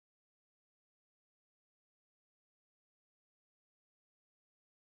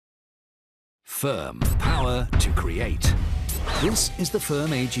FERM, power to create. This is the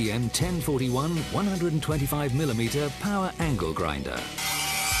FERM AGM1041 125mm power angle grinder.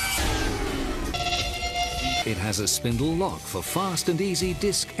 It has a spindle lock for fast and easy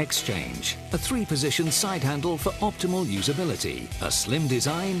disc exchange, a 3-position side handle for optimal usability, a slim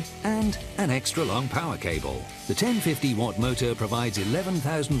design and an extra long power cable. The 1050-watt motor provides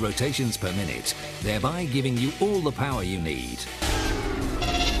 11,000 rotations per minute, thereby giving you all the power you need.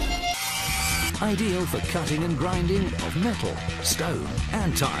 Ideal for cutting and grinding of metal, stone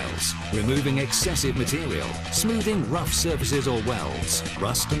and tiles, removing excessive material, smoothing rough surfaces or welds,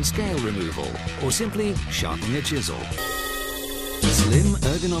 rust and scale removal, or simply sharpening a chisel. Slim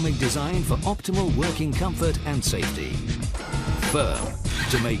ergonomic design for optimal working comfort and safety. FERM,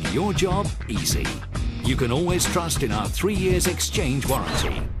 to make your job easy. You can always trust in our 3 years exchange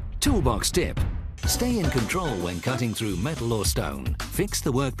warranty. Toolbox tip. Stay in control when cutting through metal or stone. Fix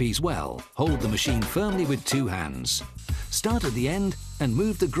the workpiece well. Hold the machine firmly with 2 hands. Start at the end and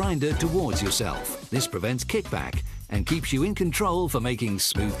move the grinder towards yourself. This prevents kickback and keeps you in control for making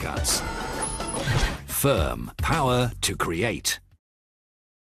smooth cuts. FERM, power to create.